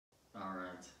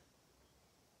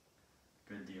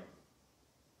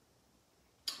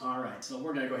right, so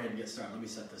we're going to go ahead and get started. Let me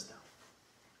set this down.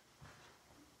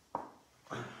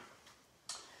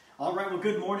 All right, well,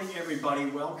 good morning, everybody.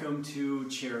 Welcome to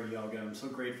Chair Yoga. I'm so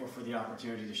grateful for the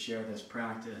opportunity to share this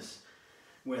practice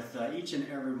with each and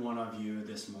every one of you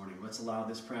this morning. Let's allow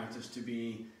this practice to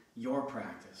be your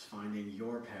practice, finding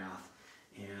your path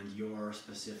and your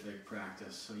specific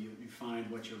practice, so you find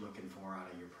what you're looking for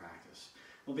out of your practice.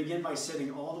 We'll begin by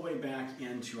sitting all the way back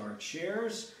into our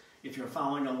chairs. If you're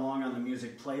following along on the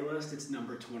music playlist, it's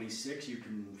number 26. You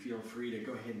can feel free to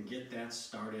go ahead and get that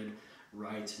started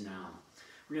right now.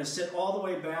 We're going to sit all the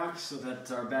way back so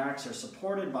that our backs are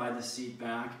supported by the seat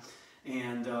back,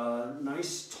 and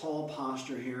nice tall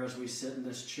posture here as we sit in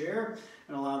this chair,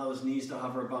 and allow those knees to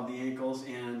hover above the ankles,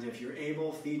 and if you're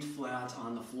able, feet flat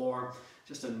on the floor.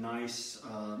 Just a nice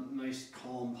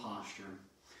calm posture.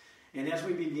 And as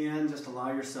we begin, just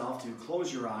allow yourself to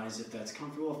close your eyes if that's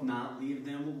comfortable. If not, leave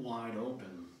them wide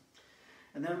open.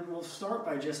 And then we'll start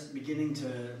by just beginning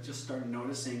to start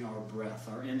noticing our breath,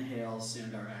 our inhales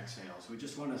and our exhales. We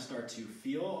just want to start to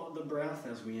feel the breath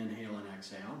as we inhale and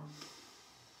exhale.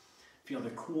 Feel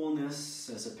the coolness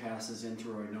as it passes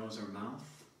into our nose or mouth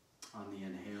on the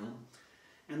inhale.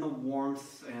 And the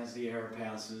warmth as the air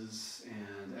passes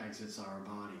and exits our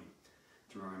body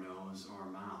through our nose or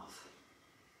mouth.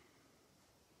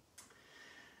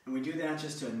 And we do that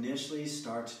just to initially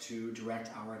start to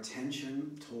direct our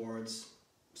attention towards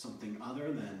something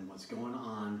other than what's going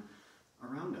on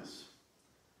around us.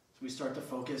 So we start to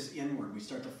focus inward. We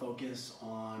start to focus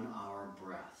on our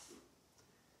breath.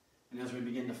 And as we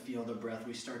begin to feel the breath,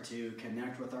 we start to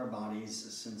connect with our body's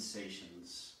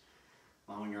sensations,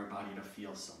 allowing our body to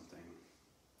feel something.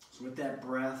 So with that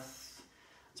breath,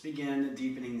 let's begin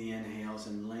deepening the inhales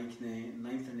and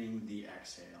lengthening the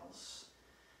exhales.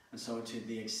 And so to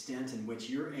the extent in which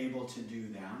you're able to do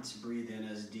that, breathe in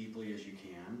as deeply as you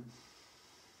can.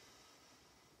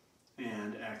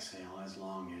 And exhale as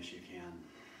long as you can.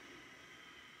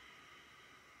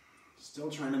 Still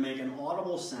trying to make an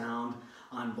audible sound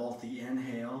on both the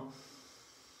inhale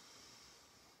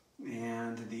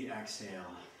and the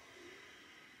exhale.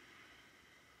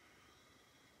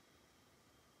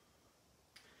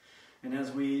 And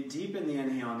as we deepen the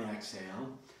inhale and the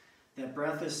exhale, that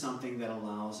breath is something that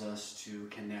allows us to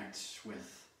connect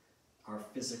with our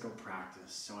physical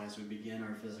practice. So as we begin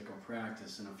our physical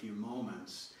practice in a few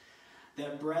moments,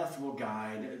 that breath will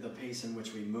guide the pace in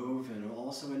which we move, and it will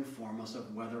also inform us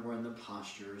of whether we're in the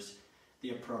postures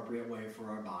the appropriate way for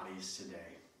our bodies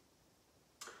today.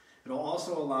 It will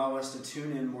also allow us to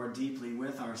tune in more deeply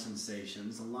with our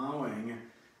sensations, allowing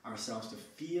ourselves to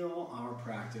feel our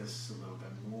practice a little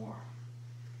bit more.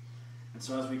 And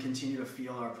so as we continue to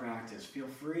feel our practice, feel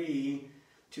free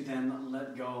to then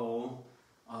let go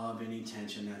of any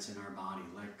tension that's in our body.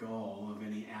 Let go of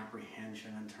any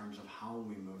apprehension in terms of how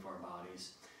we move our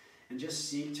bodies. And just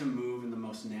seek to move in the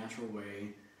most natural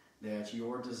way that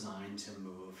you're designed to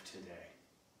move today.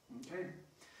 Okay?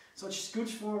 So let's scooch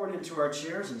forward into our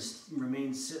chairs and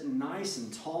remain sitting nice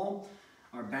and tall.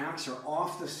 Our backs are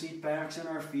off the seat backs and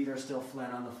our feet are still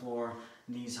flat on the floor,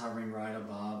 knees hovering right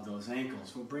above those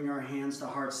ankles. We'll bring our hands to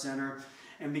heart center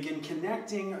and begin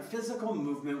connecting physical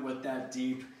movement with that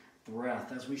deep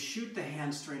breath. As we shoot the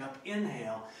hands straight up,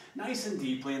 inhale nice and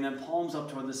deeply, and then palms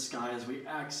up toward the sky as we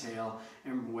exhale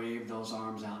and wave those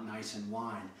arms out nice and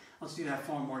wide. Let's do that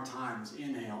 4 more times.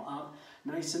 Inhale up,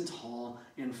 nice and tall,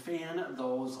 and fan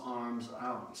those arms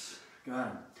out.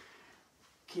 Good.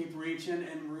 Keep reaching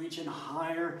and reaching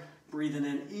higher, breathing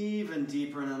in even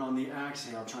deeper, and then on the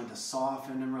exhale, trying to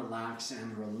soften and relax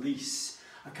and release.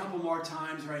 A couple more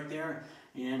times right there.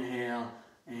 Inhale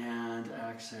and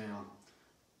exhale.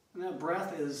 And that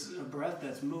breath is a breath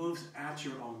that moves at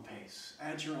your own pace.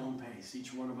 At your own pace.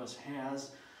 Each one of us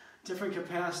has different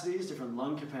capacities, different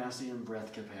lung capacity and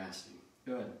breath capacity.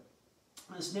 Good.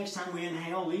 This next time we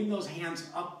inhale, leave those hands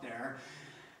up there.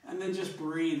 And then just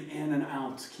breathe in and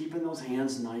out, keeping those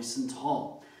hands nice and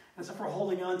tall. As if we're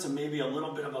holding on to maybe a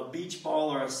little bit of a beach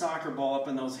ball or a soccer ball up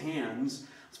in those hands,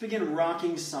 let's begin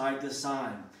rocking side to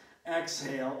side.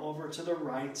 Exhale over to the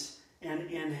right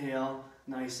and inhale,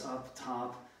 nice up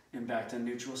top and back to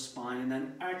neutral spine. And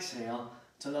then exhale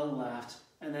to the left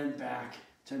and then back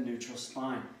to neutral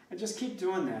spine. And just keep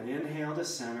doing that. Inhale to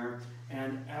center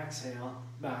and exhale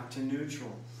back to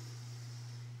neutral.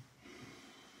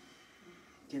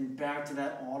 Again, back to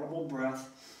that audible breath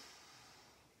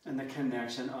and the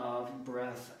connection of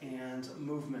breath and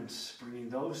movement, bringing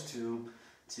those two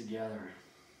together.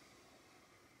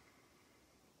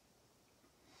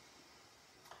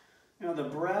 You know, the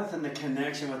breath and the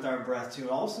connection with our breath too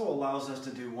also allows us to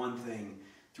do one thing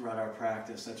throughout our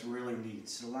practice that's really neat.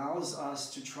 It allows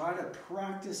us to try to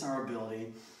practice our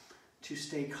ability to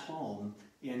stay calm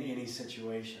in any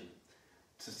situation.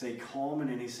 To stay calm in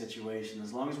any situation.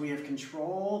 As long as we have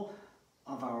control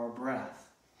of our breath,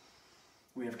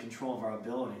 we have control of our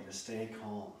ability to stay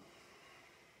calm.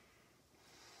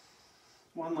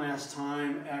 One last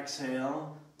time,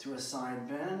 exhale to a side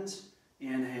bend.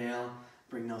 Inhale,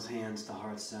 bring those hands to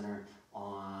heart center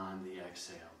on the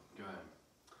exhale. Good.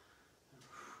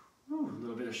 Whew, a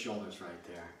little bit of shoulders right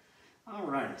there. All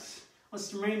right.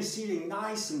 Let's remain seated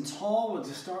nice and tall. We'll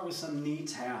just start with some knee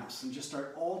taps and just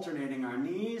start alternating our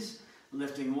knees,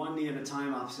 lifting one knee at a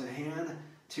time, opposite hand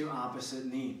to opposite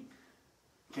knee.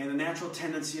 Okay, the natural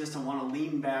tendency is to want to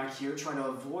lean back here. Try to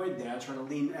avoid that. Try to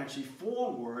lean actually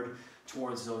forward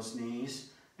towards those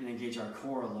knees and engage our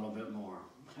core a little bit more.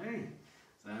 Okay,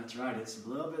 that's right. It's a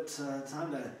little bit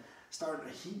time to start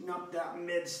heating up that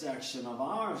midsection of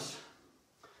ours.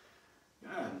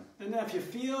 Good. And if you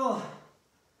feel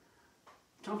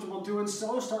comfortable doing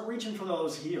so, start reaching for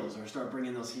those heels or start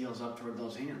bringing those heels up toward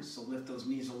those hands. So lift those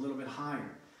knees a little bit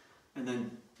higher. And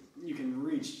then you can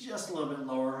reach just a little bit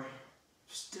lower,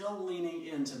 still leaning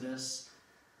into this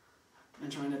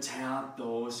and trying to tap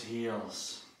those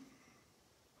heels.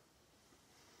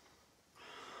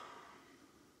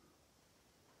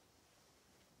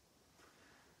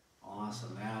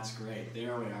 Awesome, that's great.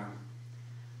 There we are.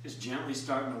 Just gently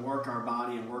starting to work our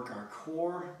body and work our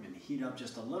core and heat up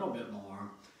just a little bit more.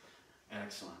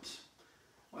 Excellent.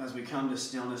 As we come to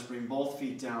stillness, bring both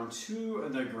feet down to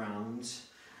the ground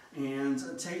and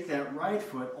take that right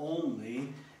foot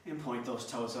only and point those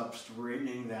toes up,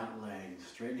 straightening that leg,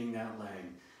 straightening that leg.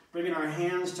 Bringing our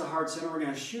hands to heart center, we're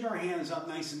going to shoot our hands up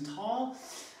nice and tall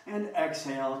and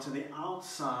exhale to the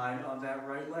outside of that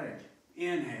right leg.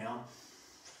 Inhale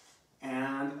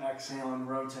and exhale and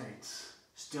rotate.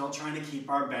 Still trying to keep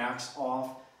our backs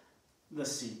off the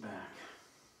seat back.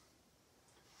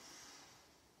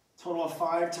 Total of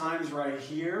 5 times right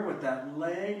here with that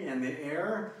leg in the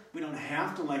air. We don't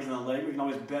have to lengthen the leg. We can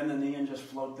always bend the knee and just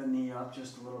float the knee up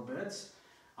just a little bit.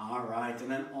 All right,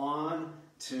 and then on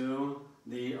to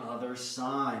the other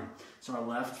side. So our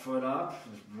left foot up,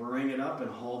 just bring it up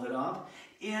and hold it up.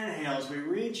 Inhale as we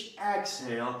reach,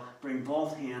 exhale, bring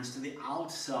both hands to the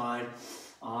outside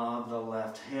of the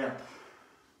left hip.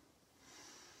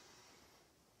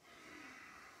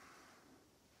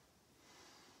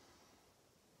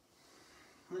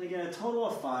 And then again, a total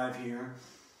of 5 here.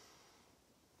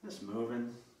 Just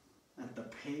moving at the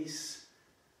pace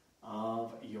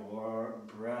of your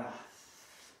breath.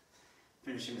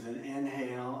 Finishing with an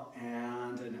inhale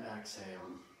and an exhale.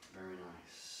 Very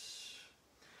nice.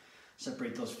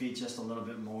 Separate those feet just a little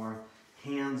bit more.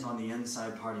 Hands on the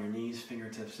inside part of your knees,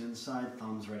 fingertips inside,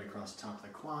 thumbs right across the top of the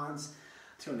quads.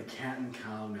 Let's go into cat and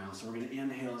cow now. So we're going to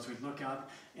inhale as we look up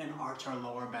and arch our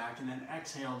lower back, and then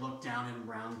exhale, look down and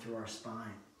round through our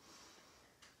spine.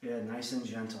 Good, nice and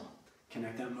gentle.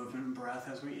 Connect that movement and breath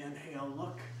as we inhale,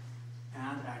 look,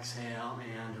 and exhale,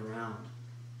 and round.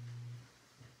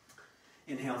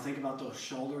 Inhale, think about those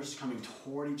shoulders coming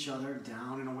toward each other,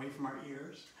 down and away from our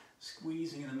ears,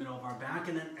 squeezing in the middle of our back,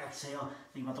 and then exhale,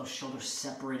 think about those shoulders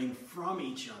separating from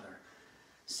each other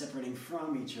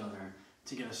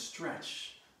to get a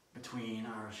stretch between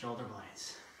our shoulder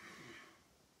blades.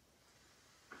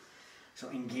 So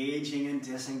engaging and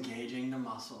disengaging the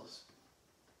muscles,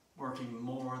 working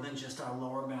more than just our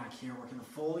lower back here, working the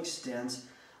full extent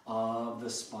of the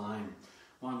spine.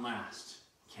 One last,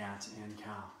 cat and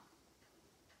cow.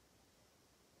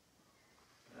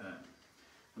 Good.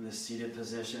 From this seated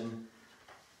position,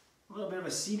 a little bit of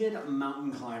a seated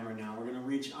mountain climber now. We're going to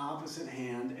reach opposite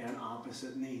hand and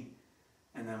opposite knee.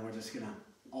 And then we're just going to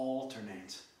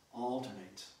alternate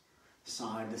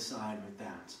side to side with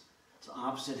that. So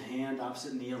opposite hand,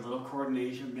 opposite knee, a little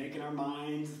coordination, making our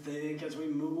minds think as we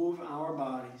move our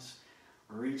bodies.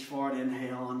 Reach forward,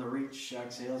 inhale on the reach,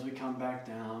 exhale as we come back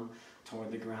down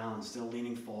toward the ground. Still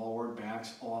leaning forward,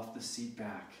 backs off the seat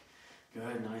back.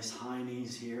 Good, nice high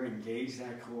knees here. Engage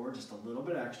that core just a little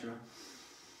bit extra.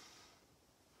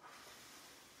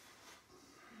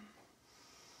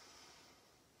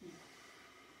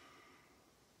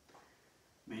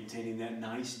 Maintaining that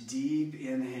nice deep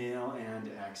inhale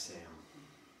and exhale.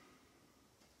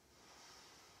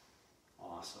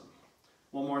 Awesome.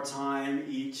 One more time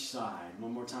each side.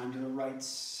 One more time to the right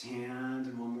hand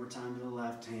and one more time to the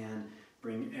left hand.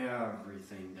 Bring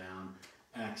everything down.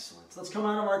 Excellent. Let's come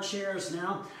out of our chairs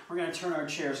now. We're going to turn our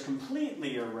chairs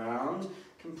completely around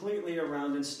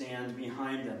and stand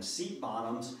behind them. Seat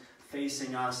bottoms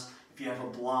facing us. If If you have a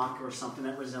block or something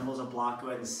that resembles a block, go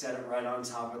ahead and set it right on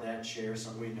top of that chair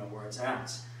so we know where it's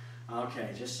at.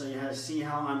 Okay, just so you see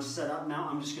how I'm set up now,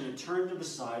 I'm just going to turn to the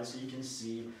side so you can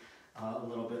see a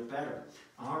little bit better.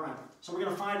 All right, so we're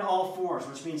going to find all fours,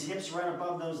 which means hips right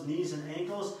above those knees and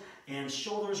ankles, and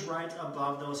shoulders right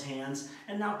above those hands.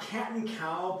 And now cat and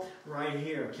cow right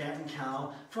here, cat and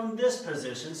cow from this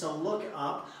position. So look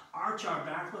up, arch our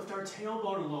back, lift our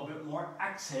tailbone a little bit more,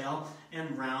 exhale,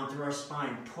 and round through our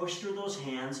spine. Push through those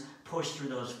hands, push through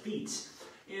those feet.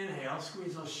 Inhale,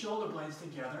 squeeze those shoulder blades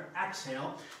together.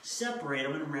 Exhale, separate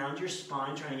them and round your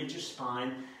spine, trying to get your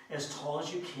spine as tall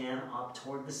as you can up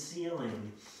toward the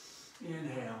ceiling.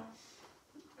 Inhale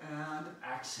and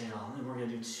exhale. And we're going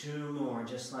to do 2 more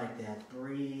just like that.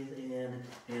 Breathe in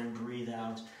and breathe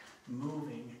out,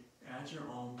 moving at your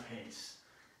own pace.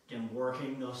 Again,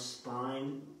 working those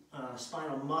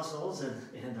spinal muscles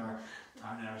and our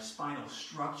spinal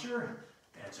structure.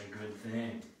 That's a good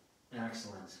thing.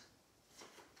 Excellent.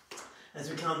 As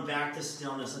we come back to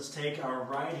stillness, let's take our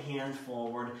right hand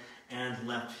forward and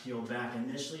left heel back,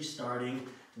 initially starting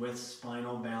with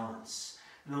spinal balance.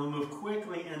 And then we'll move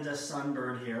quickly into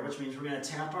sunburn here, which means we're going to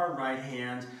tap our right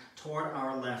hand toward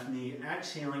our left knee,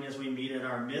 exhaling as we meet at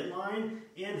our midline.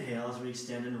 Inhale as we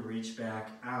extend and reach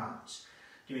back out.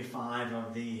 Give me 5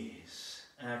 of these.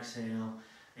 Exhale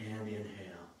and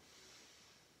inhale.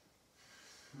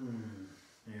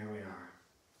 There we are.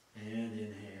 And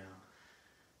inhale.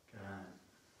 Good.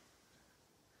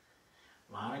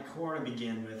 A lot of core to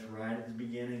begin with right at the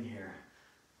beginning here.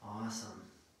 Awesome.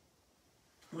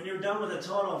 When you're done with a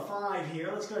total of 5 here,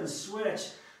 let's go ahead and switch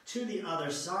to the other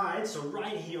side. So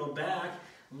right heel back,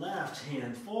 left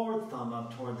hand forward, thumb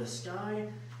up toward the sky.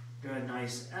 Good,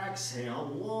 nice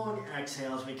exhale, long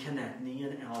exhale as we connect knee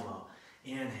and elbow.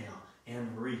 Inhale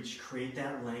and reach. Create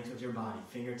that length with your body.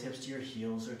 Fingertips to your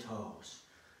heels or toes.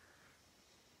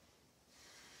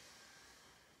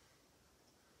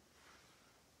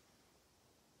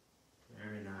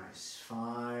 Very nice.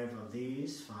 5 of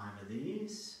these, 5 of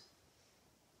these.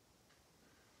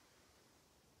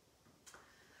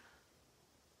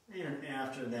 And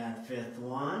after that 5th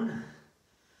one,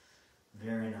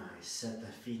 very nice. Set the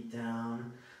feet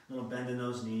down, a little bend in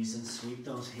those knees and sweep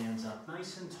those hands up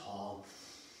nice and tall.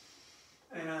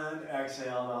 And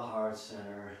exhale to heart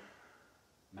center,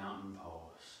 mountain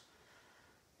pose.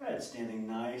 Good, standing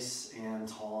nice and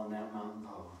tall in that mountain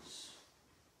pose.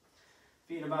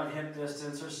 Feet about hip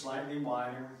distance or slightly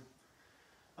wider.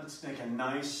 Let's make a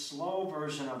nice slow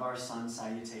version of our sun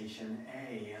salutation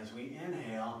A. As we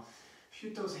inhale,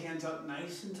 shoot those hands up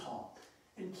nice and tall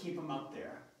and keep them up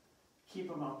there. Keep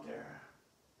them up there.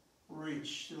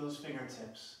 Reach to those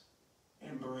fingertips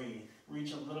and breathe.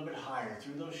 Reach a little bit higher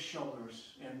through those shoulders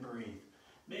and breathe.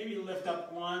 Maybe lift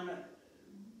up one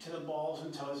to the balls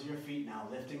and toes of your feet now,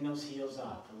 lifting those heels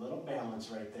up. A little balance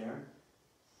right there.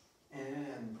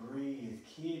 And breathe.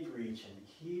 Keep reaching.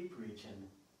 Keep reaching.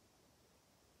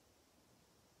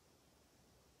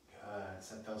 Good.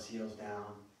 Set those heels down.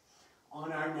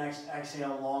 On our next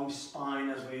exhale, long spine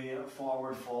as we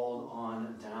forward fold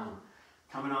on down.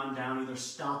 Coming on down, either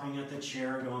stopping at the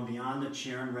chair, going beyond the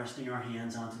chair and resting our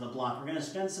hands onto the block. We're going to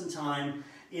spend some time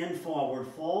in forward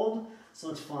fold. So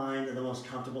let's find the most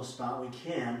comfortable spot we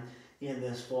can in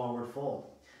this forward fold.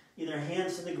 Either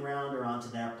hands to the ground or onto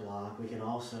that block. We can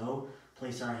also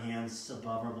place our hands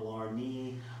above or below our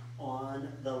knee on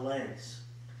the legs.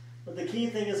 But the key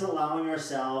thing is allowing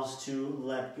ourselves to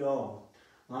let go.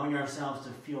 Allowing ourselves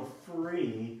to feel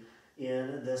free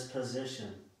in this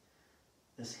position.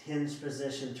 This hinge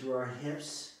position through our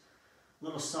hips. A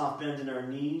little soft bend in our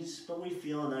knees, but we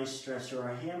feel a nice stretch through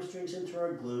our hamstrings and through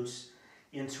our glutes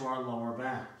into our lower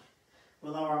back. We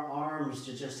allow our arms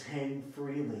to just hang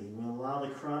freely. We allow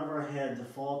the crown of our head to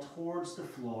fall towards the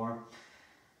floor.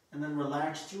 And then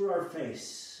relax through our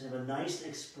face. Have a nice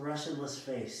expressionless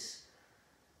face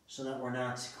so that we're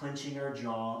not clenching our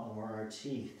jaw or our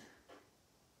teeth.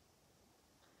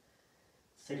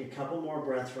 Let's take a couple more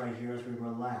breaths right here as we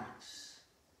relax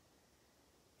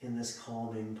in this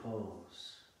calming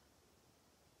pose.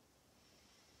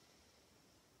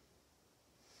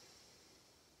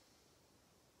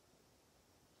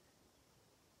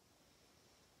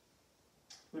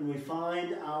 When we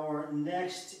find our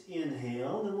next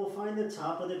inhale, then we'll find the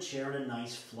top of the chair in a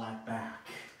nice flat back.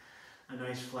 A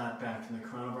nice flat back from the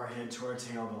crown of our head to our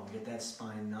tailbone. Get that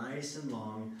spine nice and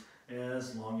long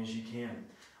as you can.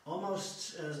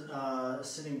 Almost as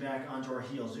sitting back onto our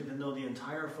heels, even though the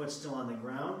entire foot's still on the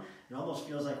ground, it almost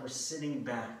feels like we're sitting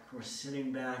back. We're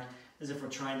sitting back as if we're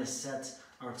trying to set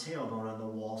our tailbone on the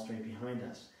wall straight behind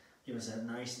us. Give us that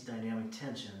nice dynamic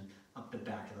tension up the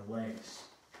back of the legs.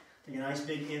 Take a nice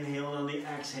big inhale, and on the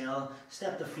exhale,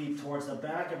 step the feet towards the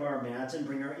back of our mats and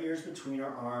bring our ears between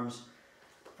our arms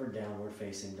for downward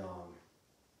facing dog.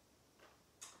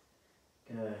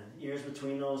 Good. Ears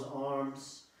between those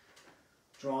arms.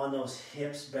 Drawing those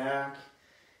hips back.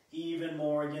 Even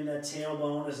more, again, that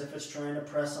tailbone as if it's trying to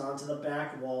press onto the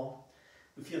back wall.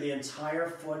 We feel the entire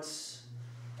foot's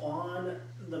on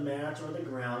the mat or the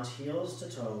ground, heels to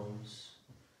toes.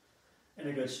 And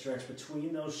a good stretch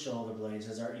between those shoulder blades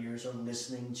as our ears are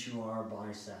listening to our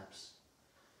biceps.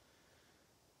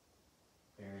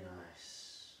 Very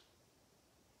nice.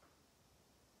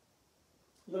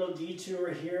 Little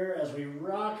detour here as we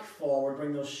rock forward.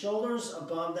 Bring those shoulders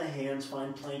above the hands.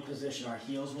 Find plank position. Our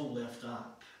heels will lift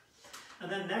up.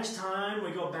 And then next time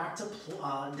we go back to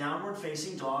downward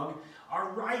facing dog,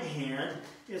 our right hand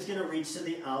is going to reach to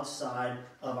the outside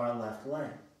of our left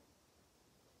leg.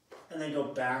 And then go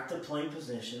back to plank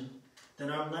position. Then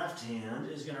our left hand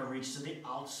is going to reach to the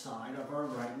outside of our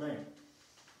right leg.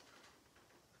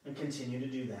 And continue to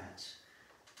do that.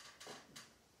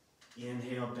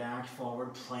 Inhale, back,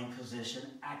 forward, plank position.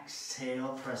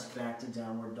 Exhale, press back to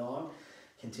downward dog.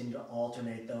 Continue to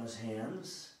alternate those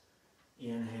hands.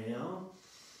 Inhale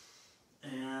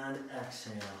and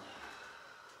exhale.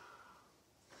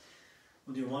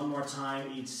 We'll do one more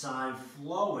time each side,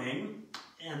 flowing,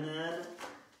 and then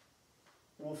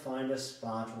we'll find a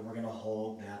spot where we're going to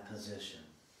hold that position.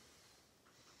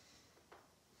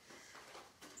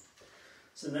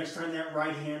 So next time that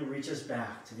right hand reaches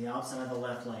back to the outside of the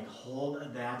left leg, hold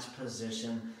that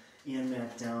position in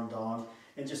that down dog,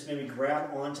 and just maybe grab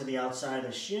onto the outside of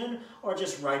the shin or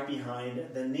just right behind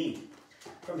the knee.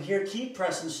 From here, keep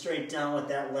pressing straight down with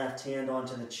that left hand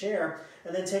onto the chair,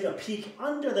 and then take a peek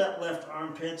under that left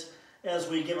armpit as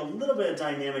we give a little bit of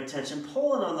dynamic tension,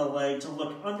 pulling on the leg to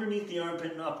look underneath the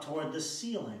armpit and up toward the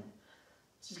ceiling.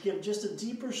 Just give just a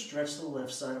deeper stretch to the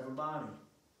left side of our body.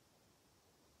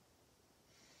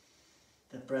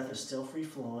 That breath is still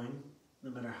free-flowing,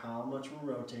 no matter how much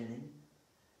we're rotating.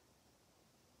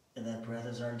 And that breath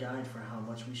is our guide for how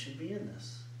much we should be in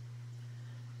this.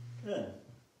 Good.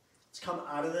 Let's come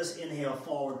out of this. Inhale,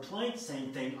 forward plank.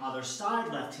 Same thing, other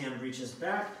side. Left hand reaches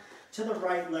back to the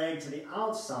right leg, to the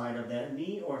outside of that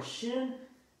knee or shin.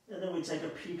 And then we take a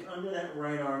peek under that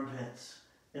right armpit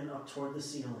and up toward the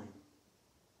ceiling.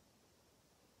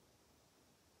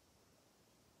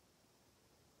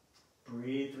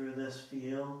 Breathe through this.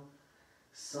 Feel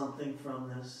something from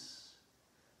this.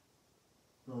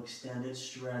 We'll extended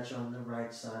stretch on the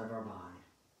right side of our body.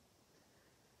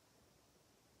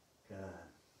 Good.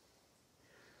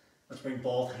 Let's bring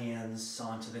both hands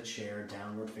onto the chair,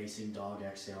 downward facing dog.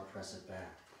 Exhale, press it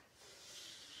back.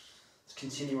 Let's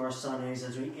continue our sun A's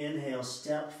as we inhale,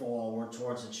 step forward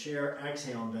towards the chair.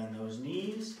 Exhale and bend those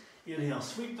knees. Inhale,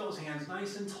 sweep those hands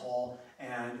nice and tall,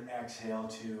 and exhale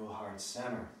to heart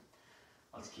center.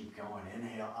 Let's keep going.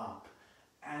 Inhale up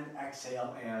and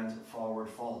exhale and forward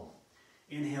fold.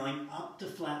 Inhaling up to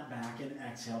flat back and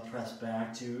exhale, press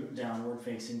back to downward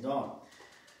facing dog.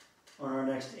 On our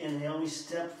next inhale, we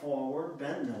step forward,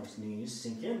 bend those knees,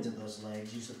 sink into those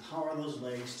legs. Use the power of those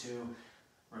legs to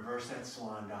reverse that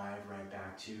swan dive right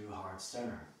back to heart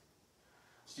center.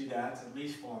 Let's do that at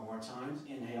least 4 more times.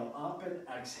 Inhale up and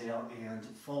exhale and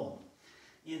fold.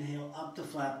 Inhale up to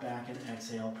flat back and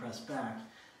exhale, press back,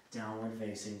 downward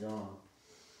facing dog.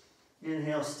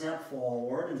 Inhale, step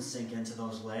forward and sink into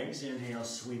those legs. Inhale,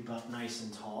 sweep up nice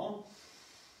and tall.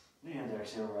 And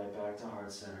exhale right back to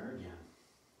heart center again.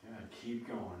 Good, keep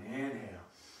going. Inhale.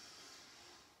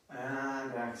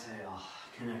 And exhale.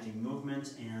 Connecting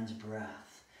movement and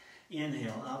breath.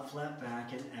 Inhale, up, flat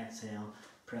back, and exhale.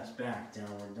 Press back,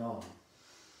 downward dog.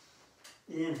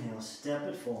 Inhale, step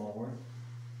it forward.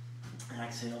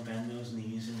 Exhale, bend those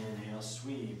knees, and inhale,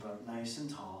 sweep up nice and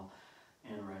tall.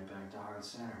 And right back to heart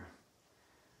center.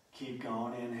 Keep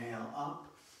going. Inhale, up.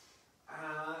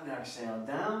 And exhale,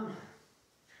 down.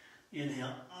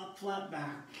 Inhale, up, flat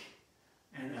back.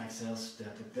 And exhale,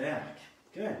 step it back.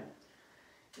 Good.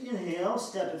 Inhale,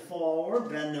 step it forward,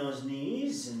 bend those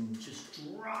knees, and just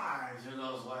drive through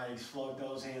those legs. Float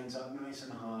those hands up nice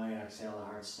and high. Exhale to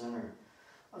heart center.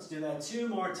 Let's do that 2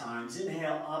 more times.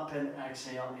 Inhale, up and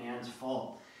exhale, and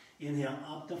fold. Inhale,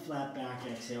 up to flat back.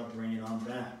 Exhale, bring it on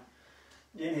back.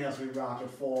 Inhale as we rock it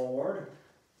forward.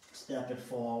 Step it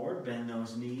forward, bend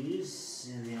those knees.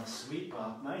 Inhale, sweep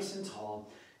up, nice and tall,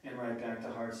 and right back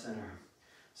to heart center.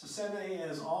 So Sunday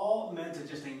is all meant to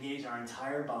just engage our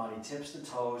entire body, tips to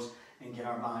toes, and get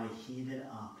our body heated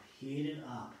up, heated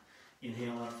up.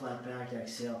 Inhale, up, flat back.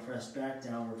 Exhale, press back,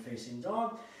 downward facing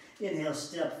dog. Inhale,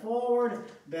 step forward,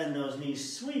 bend those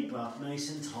knees, sweep up,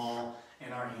 nice and tall,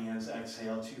 And our hands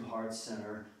exhale to heart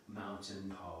center,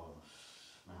 mountain pose.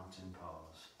 Mountain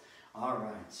pose. All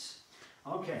right.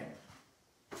 Okay.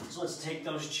 So let's take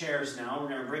those chairs now. We're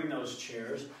going to bring those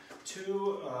chairs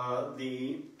to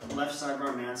the left side of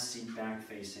our mat, seat back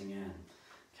facing in.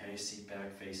 Okay, seat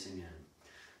back facing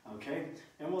in. Okay,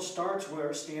 and we'll start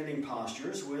our standing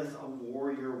postures with a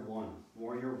warrior one.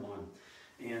 Warrior one.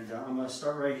 And I'm going to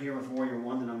start right here with warrior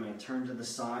one, then I'm going to turn to the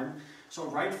side. So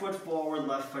right foot forward,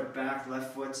 left foot back.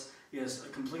 Left foot is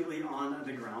completely on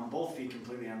the ground, both feet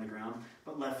completely on the ground,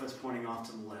 but left foot's pointing off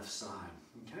to the left side.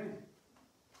 Okay?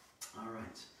 All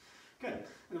right. Good.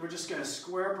 And we're just going to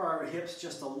square up our hips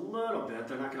just a little bit.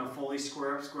 They're not going to fully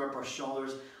square up our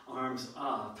shoulders, arms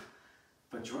up,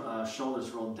 but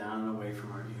shoulders rolled down and away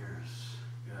from our ears.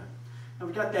 Good. And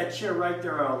we've got that chair right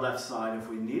there on our left side if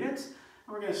we need it.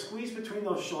 And we're going to squeeze between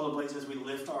those shoulder blades as we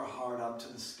lift our heart up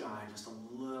to the sky just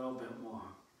a little bit more.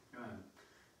 Good.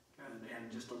 Good.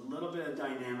 And just a little bit of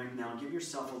dynamic now. Give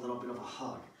yourself a little bit of a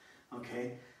hug.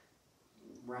 Okay?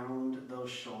 Round those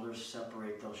shoulders,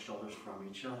 separate those shoulders from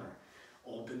each other.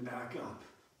 Open back up.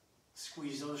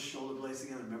 Squeeze those shoulder blades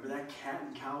together. Remember that cat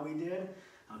and cow we did?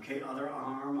 Okay, other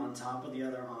arm on top of the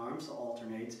other arm, so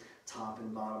alternate top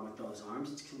and bottom with those arms.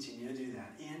 Let's continue to do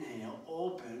that. Inhale,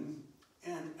 open,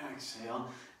 and exhale,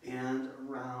 and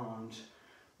round.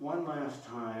 One last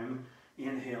time.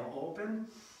 Inhale, open,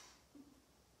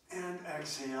 and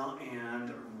exhale,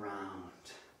 and round.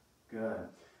 Good.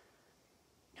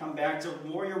 Come back to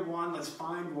warrior one. Let's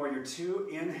find warrior two.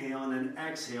 Inhale and then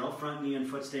exhale. Front knee and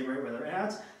foot stay right where they're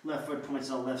at. Left foot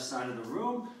points on the left side of the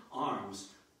room. Arms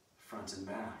front and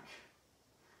back.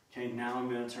 Okay, now I'm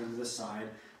going to turn to the side.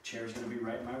 Chair's going to be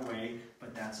right my way,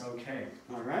 but that's okay.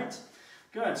 All right?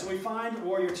 Good. So we find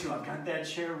warrior two. I've got that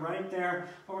chair right there,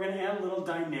 but we're going to add a little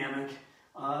dynamic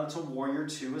to warrior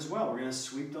two as well. We're going to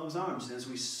sweep those arms. And as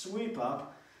we sweep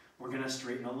up, we're going to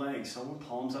straighten the legs. So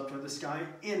palms up toward the sky.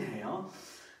 Inhale.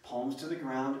 Palms to the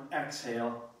ground.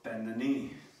 Exhale. Bend the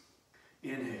knee.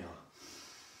 Inhale.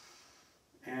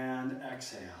 And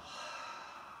exhale.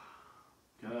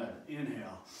 Good.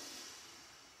 Inhale.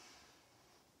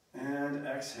 And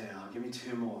exhale. Give me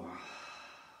two more.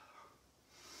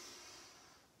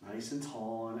 Nice and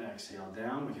tall, and exhale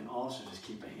down. We can also just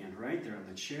keep a hand right there on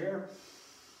the chair.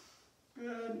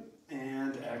 Good.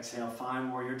 And exhale.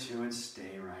 Find warrior two and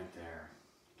stay right there.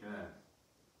 Good.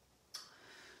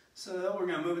 So we're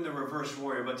going to move into reverse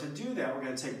warrior, but to do that, we're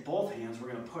going to take both hands.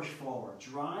 We're going to push forward.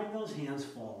 Drive those hands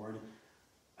forward,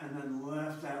 and then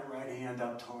lift that right hand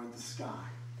up toward the sky.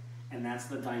 And that's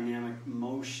the dynamic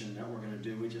motion that we're going to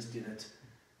do. We just did it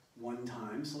one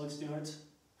time, so let's do it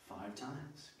 5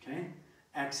 times, okay?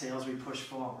 Exhale as we push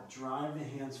forward. Drive the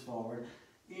hands forward.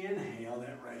 Inhale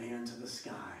that right hand to the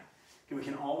sky. Okay, we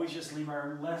can always just leave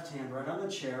our left hand right on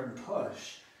the chair and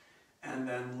push, and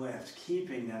then lift,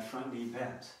 keeping that front knee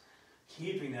bent.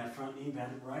 Keeping that front knee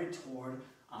bent right toward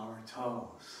our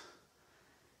toes.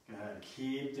 Good.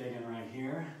 Keep digging right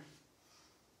here.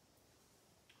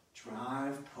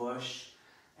 Drive, push,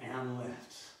 and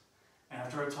lift.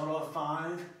 After a total of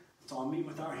 5, let's all meet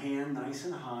with our hand nice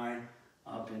and high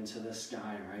up into the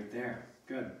sky right there.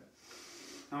 Good.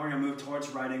 Now we're going to move towards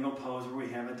right angle pose where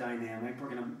we have a dynamic. We're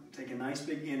going to take a nice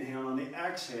big inhale. On the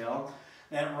exhale,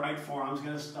 that right forearm is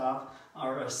going to stop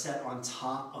or set on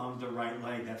top of the right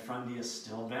leg. That front knee is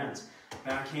still bent.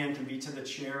 Back hand can be to the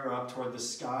chair or up toward the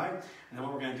sky. And then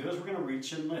what we're going to do is we're going to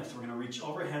reach and lift. We're going to reach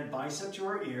overhead, bicep to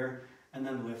our ear, and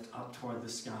then lift up toward the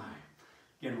sky.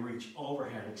 Again, reach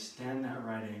overhead, extend that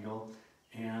right angle,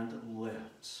 and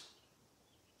lift.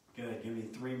 Good. Give me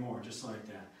 3 more, just like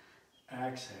that.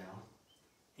 Exhale,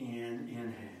 and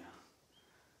inhale.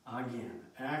 Again,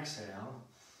 exhale,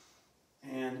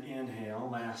 and inhale.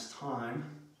 Last time.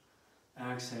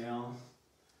 Exhale,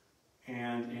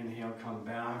 and inhale. Come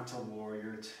back to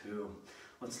warrior two.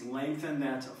 Let's lengthen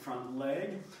that front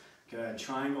leg. Good.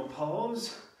 Triangle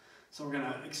pose. So we're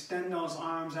going to extend those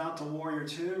arms out to warrior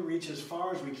two, reach as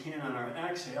far as we can on our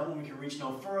exhale. When we can reach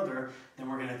no further, then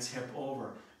we're going to tip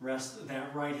over. Rest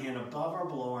that right hand above or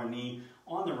below our knee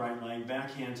on the right leg,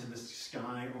 back hand to the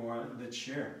sky or the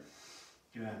chair.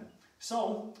 Good.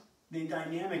 So the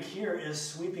dynamic here is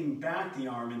sweeping back the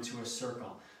arm into a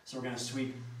circle. So we're going to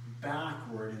sweep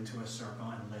backward into a circle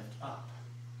and lift up.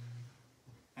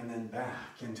 And then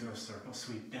back into a circle,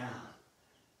 sweep down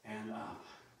and up.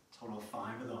 Total of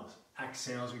 5 of those.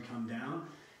 Exhale as we come down,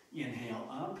 inhale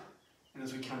up, and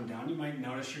as we come down, you might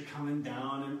notice you're coming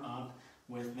down and up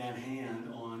with that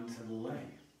hand onto the leg.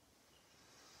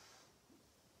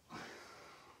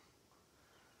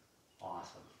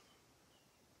 Awesome.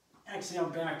 Exhale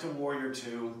back to warrior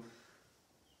two.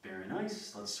 Very nice.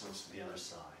 nice. Let's switch to the other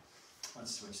side.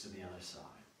 Let's switch to the other side.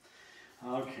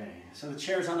 Okay, so the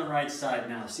chair's on the right side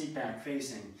now. Seat back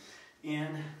facing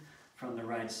in from the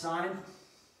right side.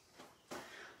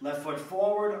 Left foot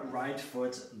forward, right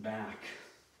foot back.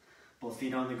 Both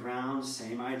feet on the ground,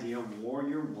 same idea,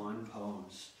 warrior one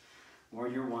pose.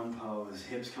 Warrior one pose,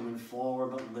 hips coming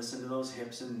forward, but listen to those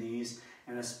hips and knees,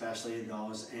 and especially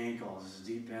those ankles.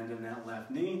 Deep bend in that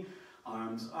left knee,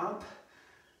 arms up,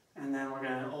 and then we're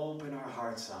gonna open our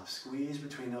hearts up. Squeeze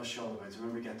between those shoulder blades.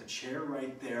 Remember, you got the chair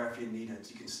right there if you need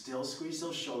it. You can still squeeze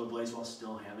those shoulder blades while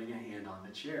still having a hand on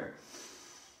the chair.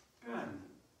 Good.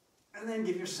 And then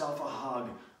give yourself a hug.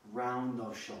 Round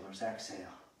those shoulders. Exhale.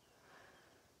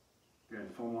 Good.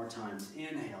 4 more times.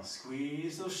 Inhale.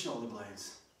 Squeeze those shoulder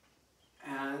blades.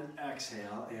 And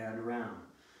exhale and round.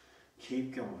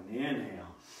 Keep going.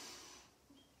 Inhale.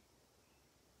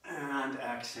 And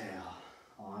exhale.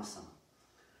 Awesome.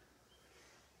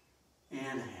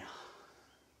 Inhale.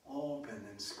 Open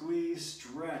and squeeze.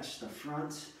 Stretch the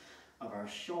front of our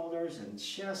shoulders and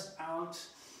chest out.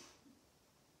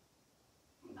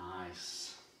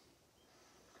 Nice.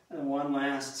 And one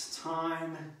last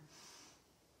time.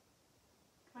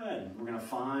 Good. We're going to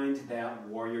find that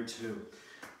warrior two.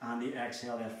 On the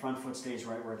exhale, that front foot stays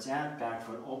right where it's at. Back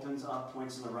foot opens up,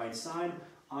 points on the right side.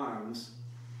 Arms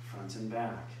front and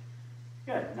back.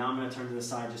 Good. Now I'm going to turn to the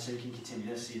side just so you can continue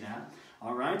to see that.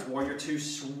 All right. Warrior two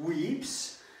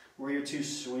sweeps. Warrior two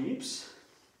sweeps.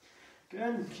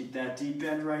 Good. Keep that deep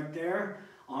bend right there.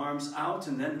 Arms out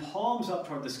and then palms up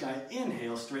toward the sky.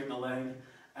 Inhale, straighten the leg.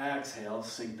 Exhale,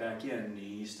 sink back in,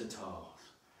 knees to toes.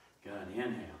 Good.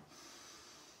 Inhale.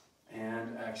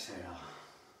 And exhale.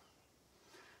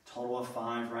 Total of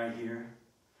 5 right here.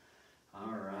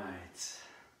 All right.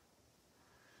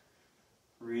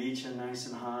 Reach it nice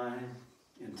and high.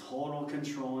 In total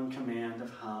control and command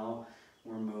of how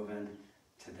we're moving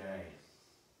today.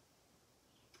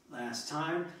 Last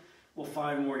time, we'll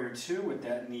find warrior two with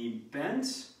that knee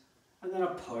bent. And then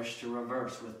a push to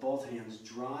reverse with both hands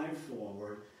drive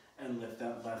forward and lift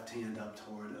that left hand up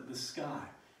toward the sky.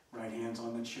 Right hand's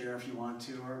on the chair if you want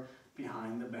to, or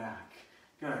behind the back.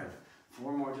 Good.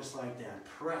 4 more just like that.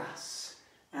 Press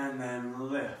and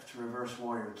then lift. Reverse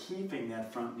warrior, keeping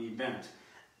that front knee bent.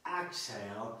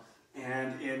 Exhale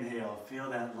and inhale.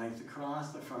 Feel that length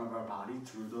across the front of our body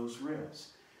through those ribs.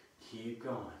 Keep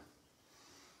going.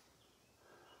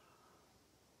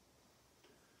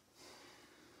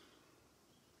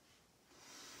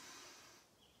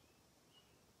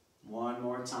 One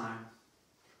more time.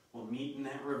 We'll meet in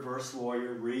that reverse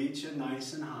warrior. Reach it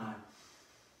nice and high.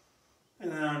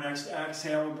 And then our next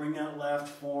exhale, we'll bring that left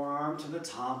forearm to the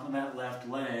top of that left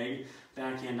leg.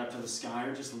 Back hand up to the sky,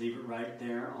 or just leave it right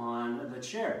there on the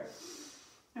chair.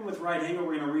 And with right angle,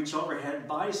 we're going to reach overhead,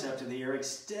 bicep to the ear.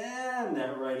 Extend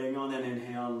that right angle, and then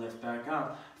inhale and lift back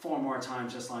up. 4 more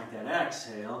times just like that.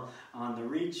 Exhale on the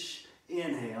reach.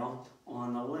 Inhale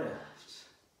on the lift.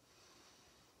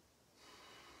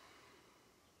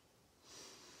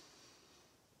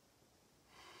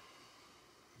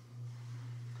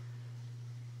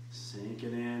 Sink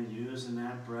it in, using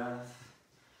that breath.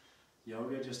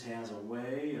 Yoga just has a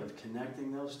way of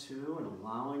connecting those two and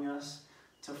allowing us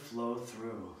to flow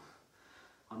through.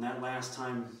 On that last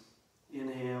time,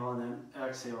 inhale and then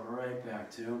exhale right back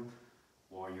to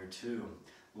warrior two.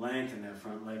 Lengthen that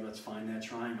front leg. Let's find that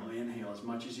triangle. Inhale as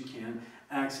much as you can.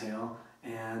 Exhale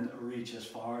and reach as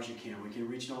far as you can. We can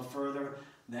reach no further.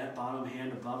 That bottom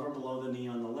hand above or below the knee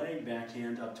on the leg. Back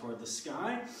hand up toward the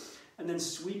sky. And then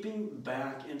sweeping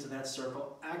back into that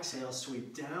circle. Exhale,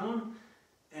 sweep down.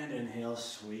 And inhale,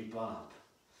 sweep up.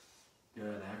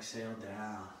 Good. Exhale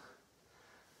down.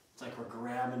 It's like we're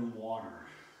grabbing water.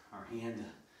 Our hand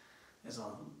is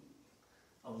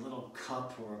a little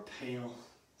cup or a pail,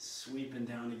 sweeping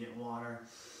down to get water.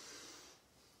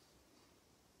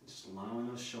 Just allowing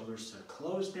those shoulders to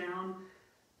close down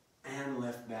and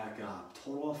lift back up.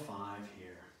 Total of 5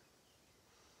 here.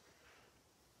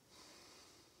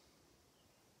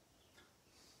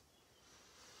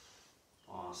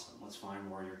 Awesome. Let's find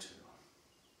warrior two.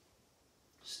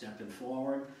 Stepping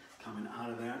forward, coming out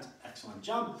of that. Excellent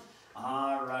job.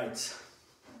 All right.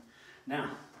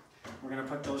 Now, we're going to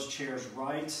put those chairs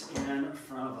right in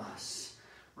front of us.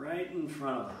 Right in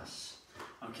front of us.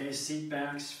 Okay, seat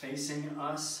backs facing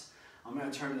us. I'm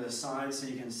going to turn to the side so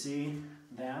you can see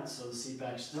that. So the seat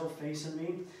back's still facing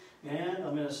me. And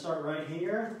I'm going to start right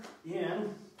here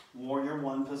in warrior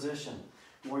one position.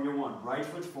 Warrior one, right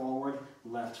foot forward,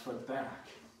 left foot back.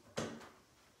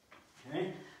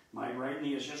 Okay, my right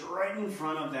knee is just right in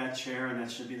front of that chair, and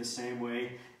that should be the same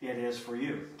way it is for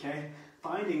you. Okay,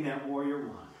 finding that warrior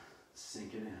one,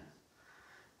 sink it in.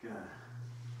 Good.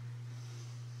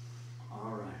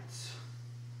 All right. So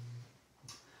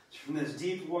from this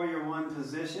deep warrior one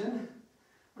position,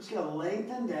 we're just going to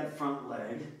lengthen that front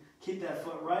leg. Keep that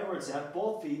foot right where it's at.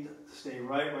 Both feet stay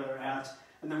right where they're at.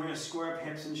 And then we're going to square up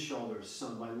hips and shoulders. So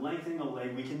by lengthening the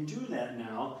leg, we can do that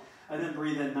now. And then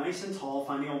breathe in nice and tall,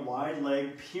 finding a wide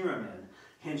leg pyramid.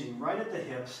 Hinging right at the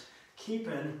hips,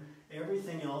 keeping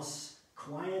everything else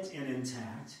quiet and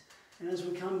intact. And as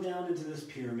we come down into this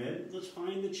pyramid, let's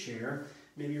find the chair.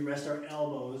 Maybe rest our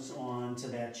elbows onto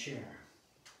that chair.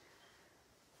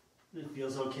 If it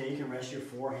feels okay, you can rest your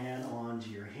forehand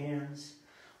onto your hands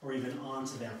or even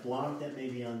onto that block that may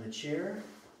be on the chair.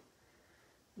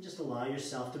 And just allow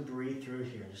yourself to breathe through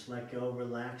here. Just let go,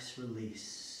 relax,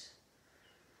 release.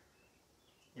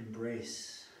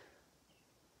 Embrace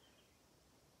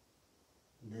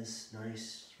this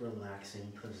nice,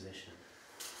 relaxing position.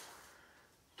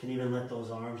 You can even let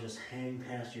those arms just hang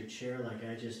past your chair like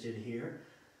I just did here.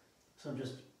 So I'm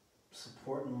just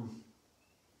supporting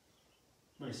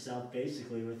myself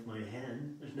basically with my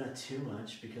hand. There's not too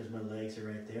much because my legs are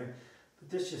right there. But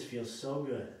this just feels so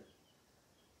good.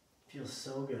 Feels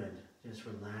so good. Just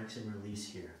relax and release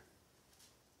here.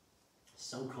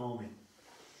 So calming.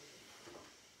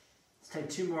 Let's take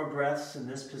 2 more breaths in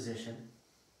this position.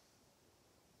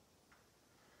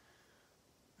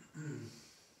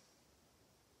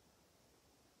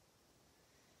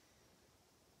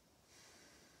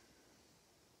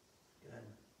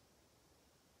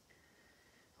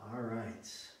 All right.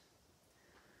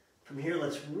 From here,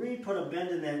 let's really put a bend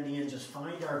in that knee and just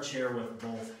find our chair with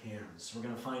both hands. We're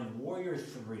going to find Warrior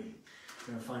 3. We're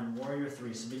going to find Warrior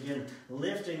 3. So begin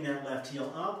lifting that left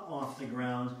heel up off the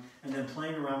ground and then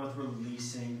playing around with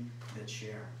releasing the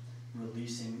chair.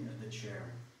 Releasing the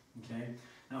chair. Okay?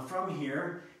 Now from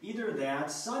here, either that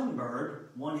sunbird,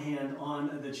 one hand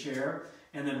on the chair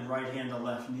and then right hand to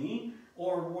left knee,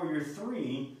 or Warrior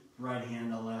 3, right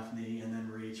hand to left knee and then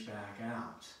reach back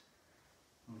out.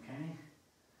 Okay?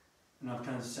 Now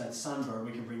kind of set sunbird,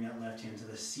 we can bring that left hand to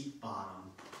the seat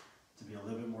bottom to be a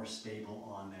little bit more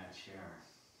stable on that chair.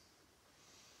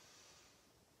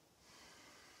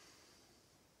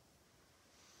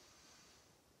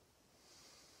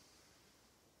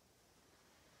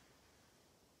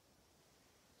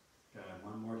 Good,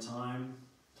 one more time,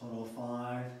 total of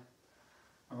 5.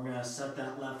 And we're going to set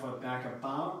that left foot back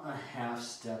about a half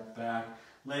step back.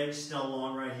 Legs still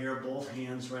long right here, both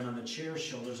hands right on the chair,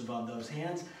 shoulders above those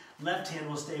hands. Left hand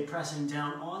will stay pressing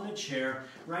down on the chair,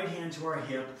 right hand to our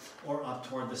hip or up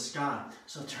toward the sky.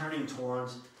 So turning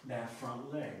towards that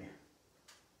front leg.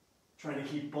 Trying to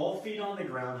keep both feet on the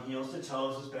ground, heels to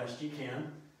toes as best you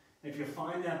can. If you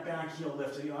find that back heel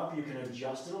lifting up, you can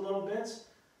adjust it a little bit.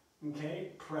 Okay,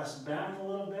 press back a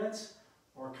little bit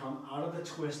or come out of the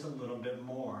twist a little bit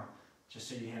more, just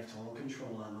so you have total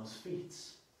control on those feet.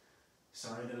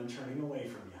 Sorry that I'm turning away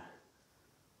from you.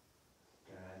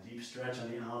 Deep stretch on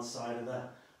the outside of the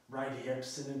right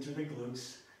hips and into the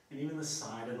glutes, and even the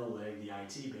side of the leg, the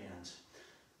IT band.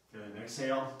 Good.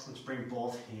 Exhale. Let's bring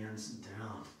both hands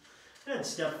down. Good.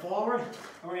 Step forward,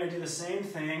 and we're going to do the same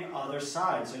thing other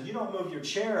side. So you don't move your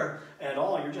chair at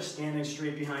all. You're just standing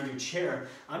straight behind your chair.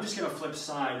 I'm just going to flip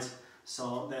sides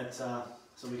so that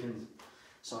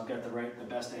so I've got the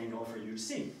best angle for you to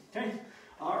see. Okay.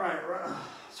 All right,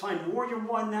 let's find Warrior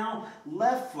 1 now.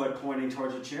 Left foot pointing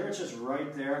towards the chair. It's just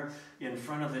right there in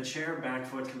front of the chair. Back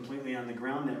foot completely on the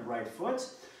ground, that right foot.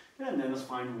 And then let's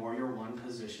find Warrior 1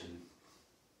 position.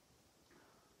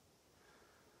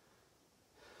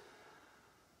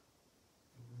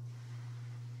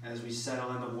 As we settle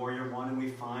into Warrior 1 and we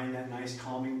find that nice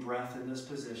calming breath in this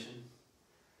position.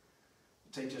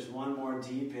 Take just one more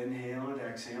deep inhale and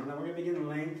exhale. Then we're going to begin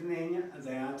lengthening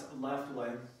that left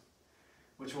leg,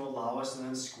 which will allow us to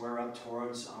then square up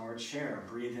towards our chair.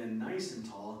 Breathe in nice and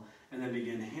tall, and then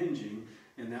begin hinging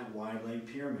in that wide leg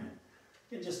pyramid.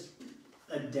 And just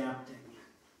adapting,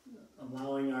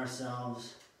 allowing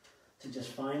ourselves to just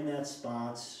find that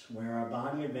spot where our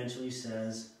body eventually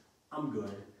says, I'm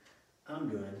good,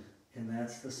 and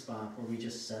that's the spot where we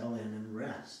just settle in and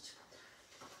rest.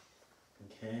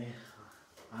 Okay,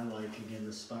 I like, again,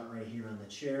 the spot right here on the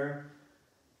chair,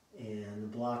 and the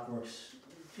block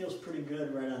feels pretty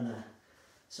good right on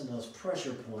some of those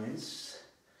pressure points.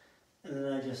 And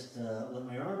then I just let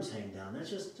my arms hang down. That's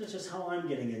just how I'm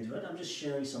getting into it. I'm just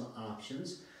sharing some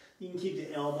options. You can keep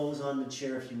the elbows on the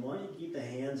chair if you want. You can keep the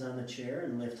hands on the chair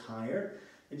and lift higher.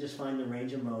 And just find the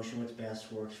range of motion which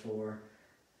best works for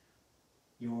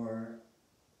your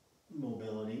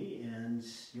mobility and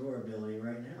your ability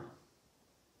right now.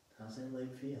 How's that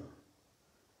leg feel?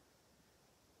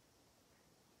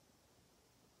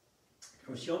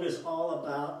 course, yoga is all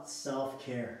about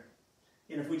self-care.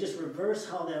 And if we just reverse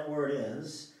how that word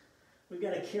is, we've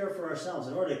got to care for ourselves.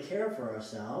 In order to care for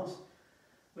ourselves,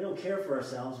 we don't care for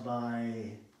ourselves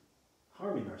by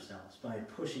harming ourselves, by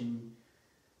pushing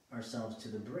ourselves to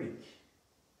the brink,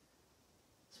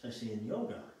 especially in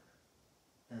yoga.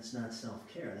 That's not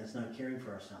self-care. That's not caring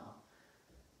for ourselves.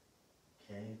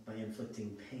 Okay, by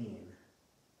inflicting pain.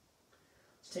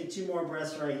 Let's take 2 more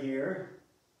breaths right here.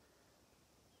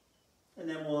 And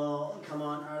then we'll come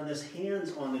on out of this,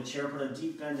 hands on the chair, put a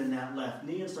deep bend in that left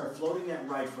knee and start floating that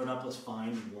right foot up. Let's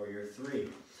find Warrior 3.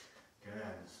 Good,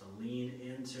 so lean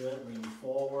into it, lean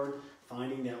forward,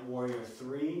 finding that Warrior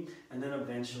 3, and then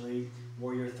eventually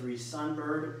Warrior 3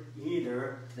 Sunbird,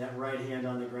 either that right hand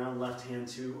on the ground, left hand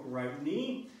to right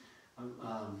knee,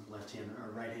 left hand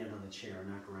or right hand on the chair,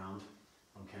 not ground,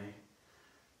 okay?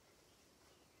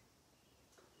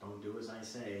 Don't do as I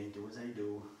say, do as I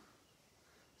do.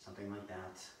 Something like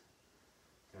that.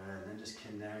 Good, and then just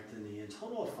connect the knee. A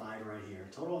total of 5 right here,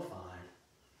 total of 5.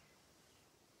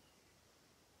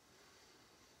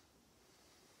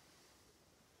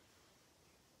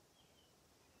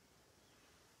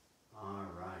 All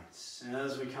right,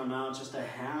 as we come out, just a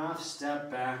half step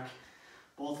back,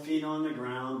 both feet on the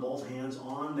ground, both hands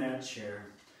on that chair.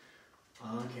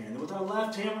 Okay, and with our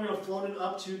left hand, we're going to float it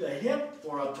up to the hip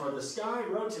or up toward the sky,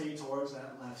 rotate towards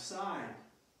that left side.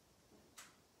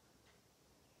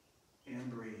 And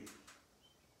breathe.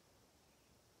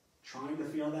 Trying to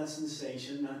feel that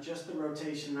sensation, not just the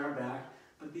rotation in our back,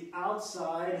 but the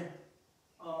outside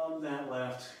of that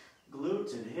left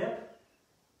glute and hip,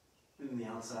 and the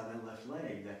outside of that left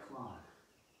leg, that quad.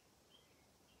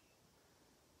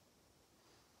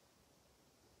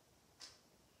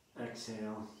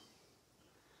 Exhale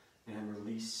and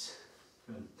release.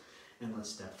 Good. And let's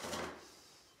step forward.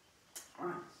 All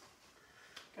right.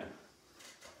 Good.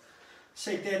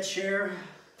 Take that chair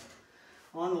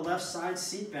on the left side,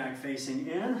 seat back facing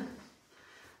in.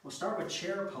 We'll start with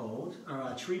chair pose,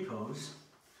 or tree pose.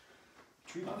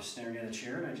 I was staring at a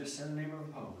chair and I just said the name of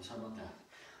a pose. How about that?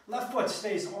 Left foot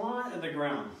stays on the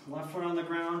ground. Left foot on the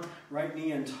ground, right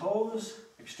knee and toes.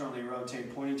 Externally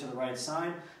rotate, pointing to the right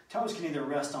side. Toes can either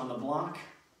rest on the block,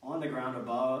 on the ground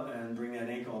above, and bring that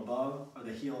ankle above, or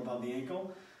the heel above the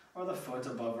ankle, or the foot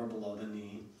above or below the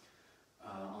knee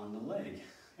on the leg.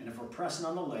 And if we're pressing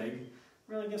on the leg,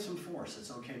 really give some force.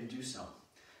 It's okay to do so.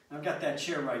 Now I've got that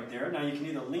chair right there. Now you can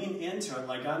either lean into it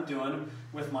like I'm doing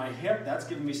with my hip. That's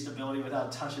giving me stability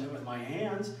without touching it with my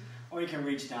hands. Or you can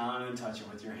reach down and touch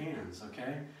it with your hands,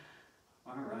 okay?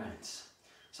 All right.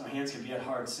 So hands can be at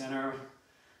heart center.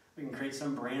 We can create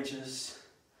some branches.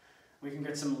 We can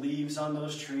get some leaves on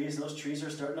those trees. Those trees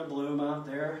are starting to bloom out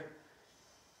there.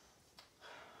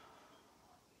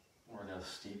 Or those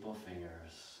steeple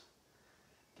fingers.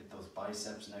 Get those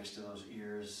biceps next to those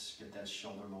ears. Get that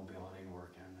shoulder mobility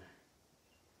working.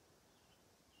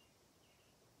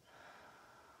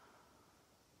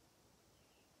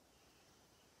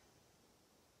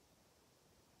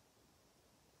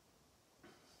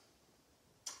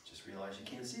 Just realize you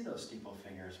can't see those steeple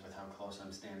fingers with how close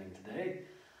I'm standing today.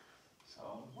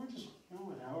 So we're just,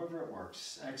 however it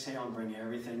works. Exhale and bring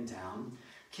everything down.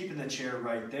 Keeping the chair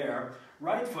right there.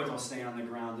 Right foot will stay on the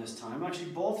ground this time.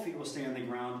 Actually, both feet will stay on the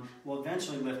ground. We'll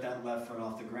eventually lift that left foot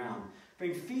off the ground.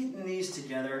 Bring feet and knees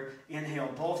together. Inhale,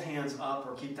 both hands up,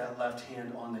 or keep that left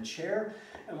hand on the chair.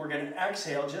 And we're going to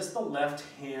exhale just the left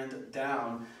hand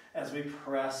down as we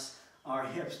press our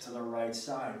hips to the right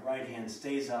side. Right hand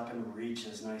stays up and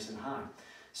reaches nice and high.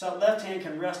 So left hand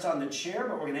can rest on the chair,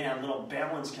 but we're going to add a little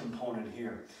balance component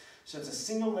here. So it's a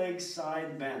single leg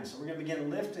side bend. So we're going to begin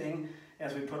lifting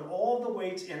as we put all the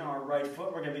weight in our right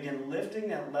foot. We're going to begin lifting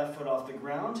that left foot off the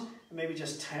ground and maybe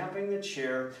just tapping the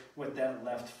chair with that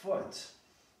left foot.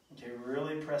 Okay,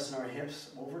 really pressing our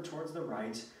hips over towards the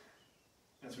right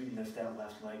as we lift that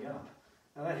left leg up.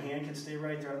 Now that hand can stay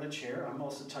right there on the chair. I'm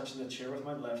also touching the chair with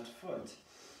my left foot.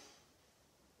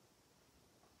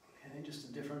 Okay, just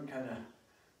a different kind of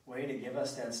way to give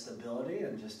us that stability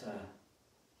and just a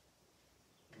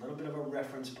little bit of a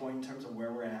reference point in terms of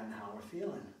where we're at and how we're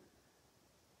feeling.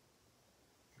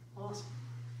 Awesome.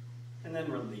 And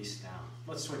then release down.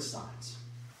 Let's switch sides.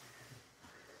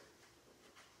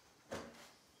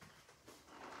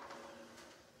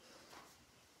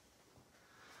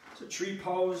 So tree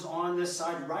pose on this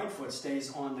side. Right foot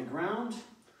stays on the ground.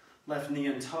 Left knee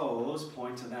and toes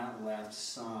point to that left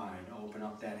side. Open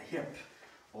up that hip.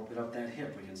 Open up that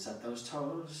hip. We can set those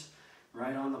toes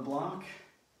right on the block.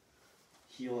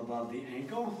 Heel above the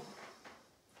ankle.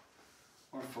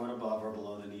 Or foot above or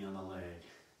below the knee on the leg.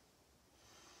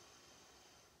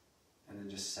 And then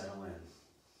just settle in.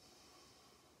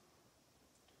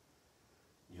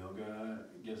 Yoga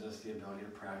gives us the ability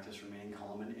to practice remaining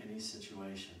calm in any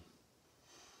situation.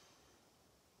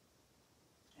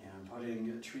 And putting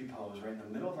a tree pose right in the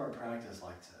middle of our practice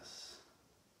like this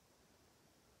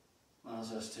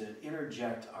allows us to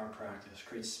interject our practice,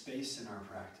 create space in our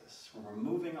practice. When we're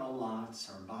moving a lot,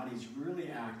 our body's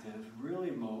really active, really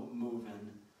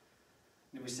moving,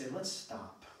 and we say, let's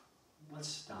stop. Let's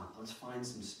stop. Let's find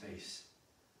some space.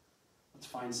 Let's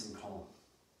find some calm.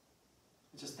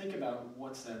 Just think about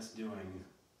what that's doing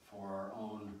for our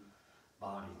own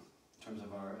body in terms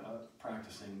of our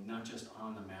practicing, not just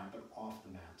on the mat, but off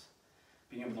the mat.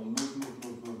 Being able to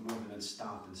move, and then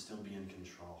stop and still be in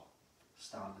control.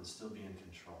 Stop and still be in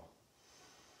control.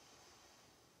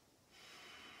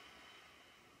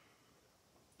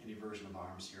 Any version of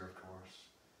arms here, of course.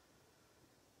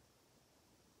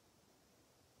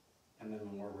 And then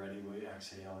when we're ready, we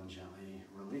exhale and gently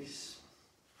release.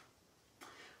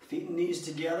 Feet and knees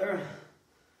together.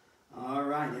 All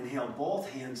right, inhale, both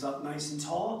hands up nice and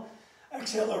tall.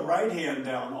 Exhale the right hand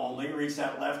down only. Reach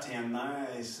that left hand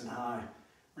nice and high.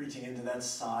 Reaching into that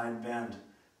side bend.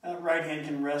 That right hand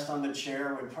can rest on the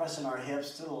chair. We're pressing our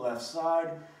hips to the left side.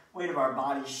 Weight of our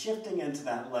body shifting into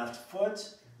that left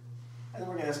foot. And then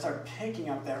we're going to start picking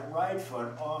up that right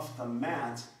foot off the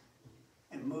mat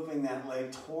and moving that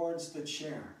leg towards the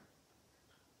chair.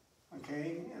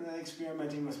 Okay, and then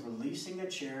experimenting with releasing the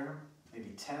chair,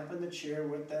 maybe tapping the chair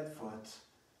with that foot.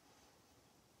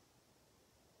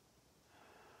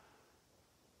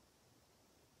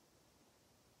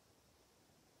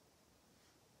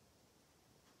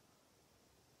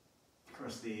 Of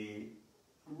course, the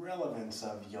relevance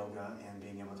of yoga and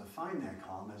being able to find that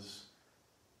calm is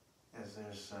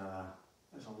there's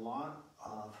a lot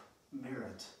of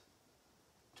merit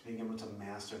to being able to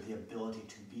master the ability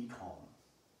to be calm.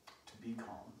 Be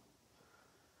calm.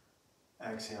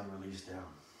 Exhale, release down.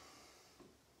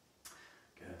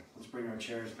 Good. Let's bring our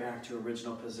chairs back to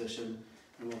original position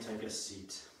and we'll take a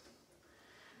seat.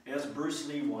 As Bruce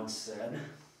Lee once said,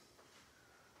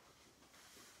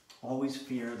 always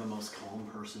fear the most calm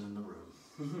person in the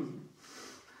room.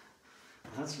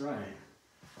 That's right.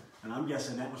 And I'm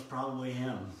guessing that was probably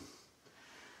him.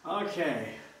 Okay.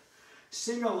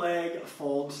 Single leg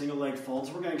folds.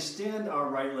 We're going to extend our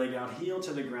right leg out, heel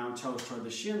to the ground, toes toward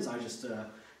the shins.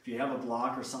 If you have a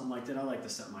block or something like that, I like to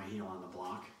set my heel on the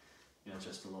block.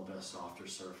 Just a little bit of softer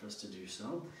surface to do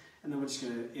so. And then we're just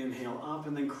going to inhale up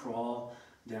and then crawl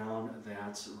down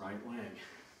that right leg.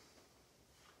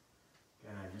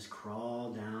 Good. Just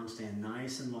crawl down, stand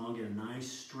nice and long, get a nice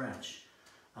stretch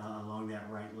along that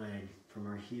right leg from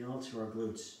our heel to our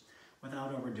glutes.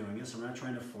 Without overdoing it, so we're not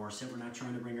trying to force it, we're not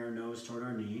trying to bring our nose toward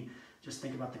our knee. Just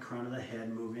think about the crown of the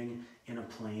head moving in a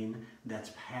plane that's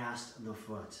past the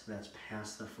foot, And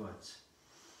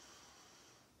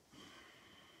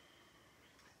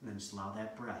then just allow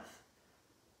that breath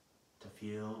to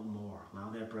feel more. Allow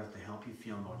that breath to help you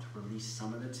feel more, to release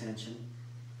some of the tension.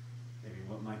 Maybe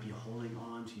what might be holding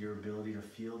on to your ability to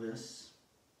feel this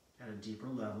at a deeper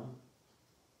level.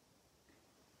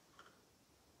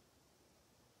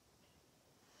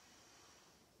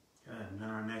 Good. And then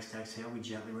our next exhale, we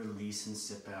gently release and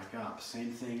sit back up.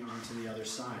 Same thing onto the other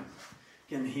side.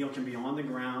 Again, the heel can be on the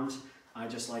ground. I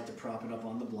just like to prop it up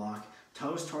on the block.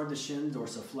 Toes toward the shin,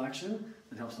 dorsiflexion.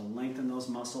 That helps to lengthen those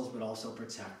muscles, but also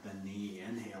protect the knee.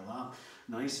 Inhale up,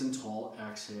 nice and tall.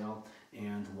 Exhale,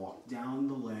 and walk down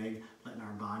the leg, letting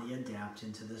our body adapt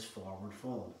into this forward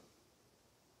fold.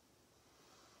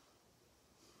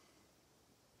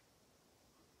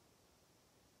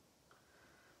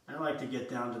 I like to get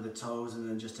down to the toes and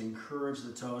then just encourage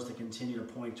the toes to continue to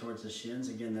point towards the shins.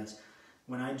 Again, that's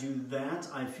when I do that,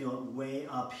 I feel it way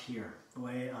up here,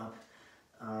 way up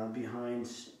behind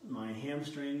my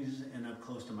hamstrings and up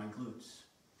close to my glutes,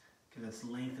 because it's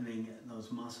lengthening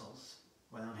those muscles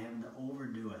without having to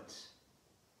overdo it.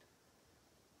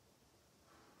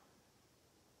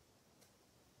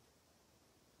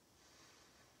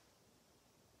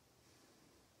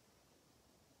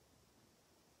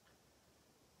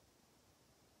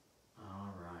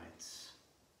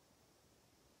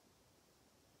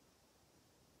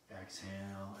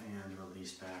 Exhale and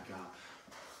release back up.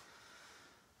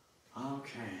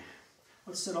 Okay,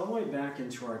 let's sit all the way back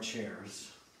into our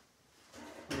chairs.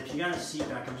 And if you got a seat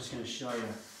back, I'm just going to show you.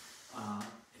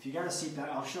 If you got a seat back,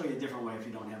 I'll show you a different way if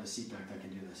you don't have a seat back that can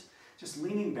do this. Just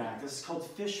leaning back. This is called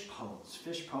fish pose.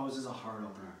 Fish pose is a heart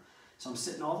opener. So I'm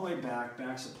sitting all the way back,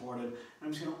 back supported, and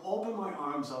I'm just going to open my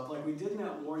arms up like we did in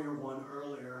that Warrior One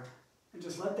earlier, and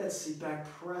just let that seat back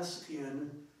press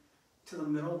in to the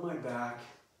middle of my back,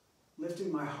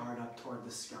 lifting my heart up toward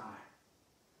the sky.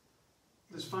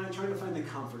 Just trying to find the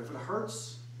comfort. If it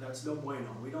hurts, That's no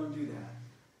bueno. We don't do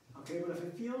that. Okay, but if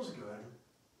it feels good,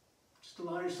 just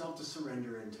allow yourself to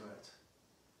surrender into it.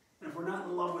 And if we're not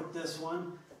in love with this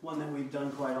one that we've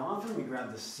done quite often, we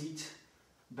grab the seat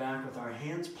back with our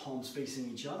hands, palms facing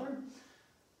each other.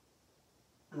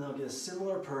 And they'll get a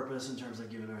similar purpose in terms of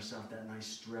giving ourselves that nice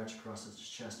stretch across the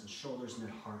chest and shoulders and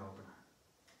that heart opener.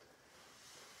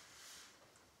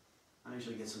 I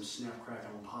usually get some snap, crackle,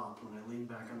 and pop when I lean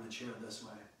back on the chair this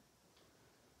way.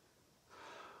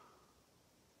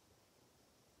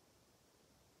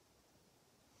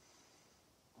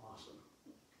 Awesome.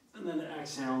 And then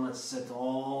exhale, let's sit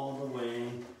all the way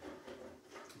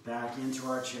back into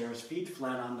our chairs, feet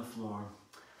flat on the floor.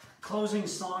 Closing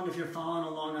song, if you're following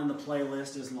along on the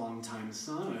playlist, is Long Time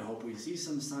Sun. I hope we see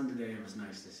some sun today. It was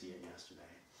nice to see it yesterday.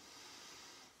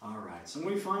 All right, so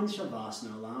when we find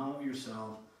Shavasana, allow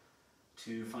yourself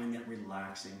to find that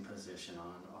relaxing position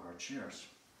on our chairs.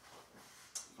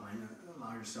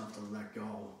 Allow yourself to let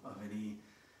go of any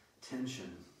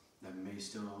tension that may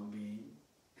still be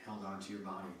held onto your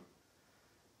body,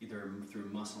 either through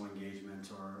muscle engagement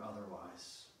or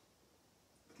otherwise.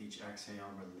 With each exhale,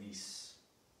 release.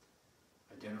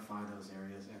 Identify those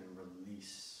areas and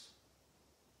release.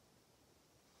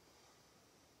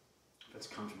 If it's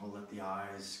comfortable, let the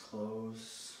eyes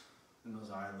close and those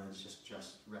eyelids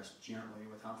just rest gently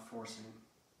without forcing.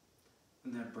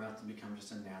 And that breath to become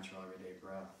just a natural everyday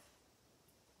breath.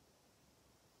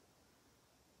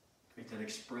 Make that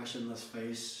expressionless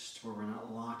face to where we're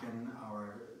not locking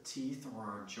our teeth or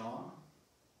our jaw.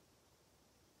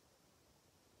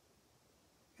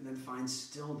 And then find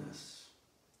stillness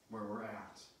where we're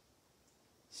at.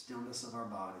 Stillness of our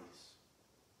bodies.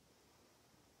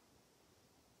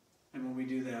 And when we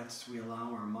do that, we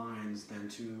allow our minds then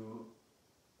to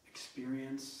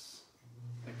experience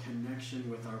a connection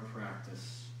with our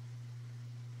practice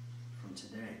from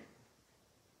today.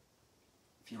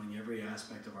 Feeling every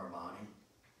aspect of our body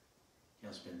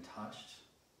has been touched.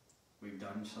 We've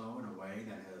done so in a way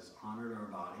that has honored our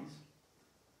bodies,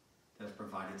 that has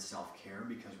provided self-care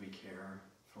because we care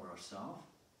for ourselves.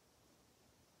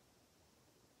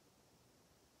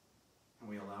 And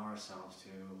we allow ourselves to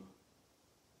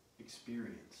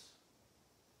experience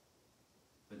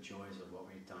the joys of what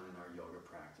we've done in our yoga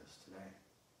practice today.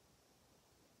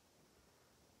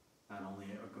 Not only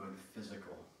a good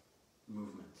physical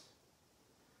movement,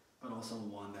 but also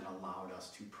one that allowed us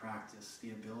to practice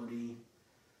the ability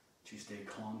to stay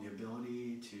calm, the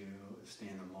ability to stay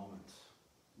in the moment,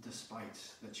 despite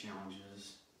the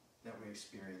challenges that we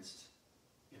experienced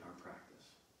in our practice.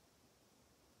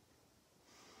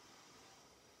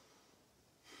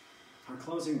 Our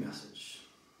closing message.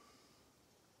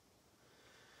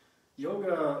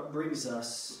 Yoga brings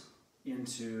us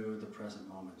into the present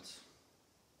moment.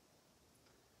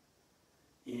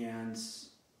 And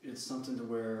it's something to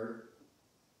where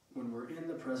when we're in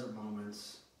the present moment,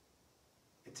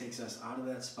 it takes us out of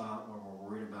that spot where we're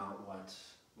worried about what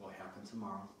will happen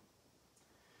tomorrow.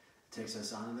 It takes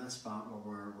us out of that spot where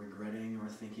we're regretting or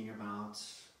thinking about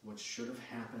what should have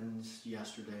happened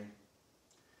yesterday.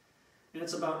 And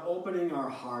it's about opening our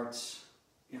hearts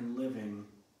and living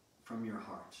from your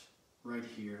heart, right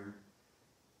here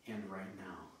and right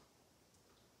now.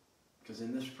 Because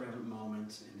in this present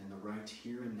moment and in the right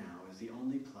here and now is the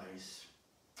only place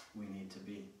we need to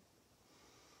be.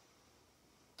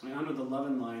 I honor the love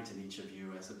and light in each of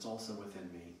you as it's also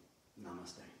within me.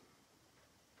 Namaste.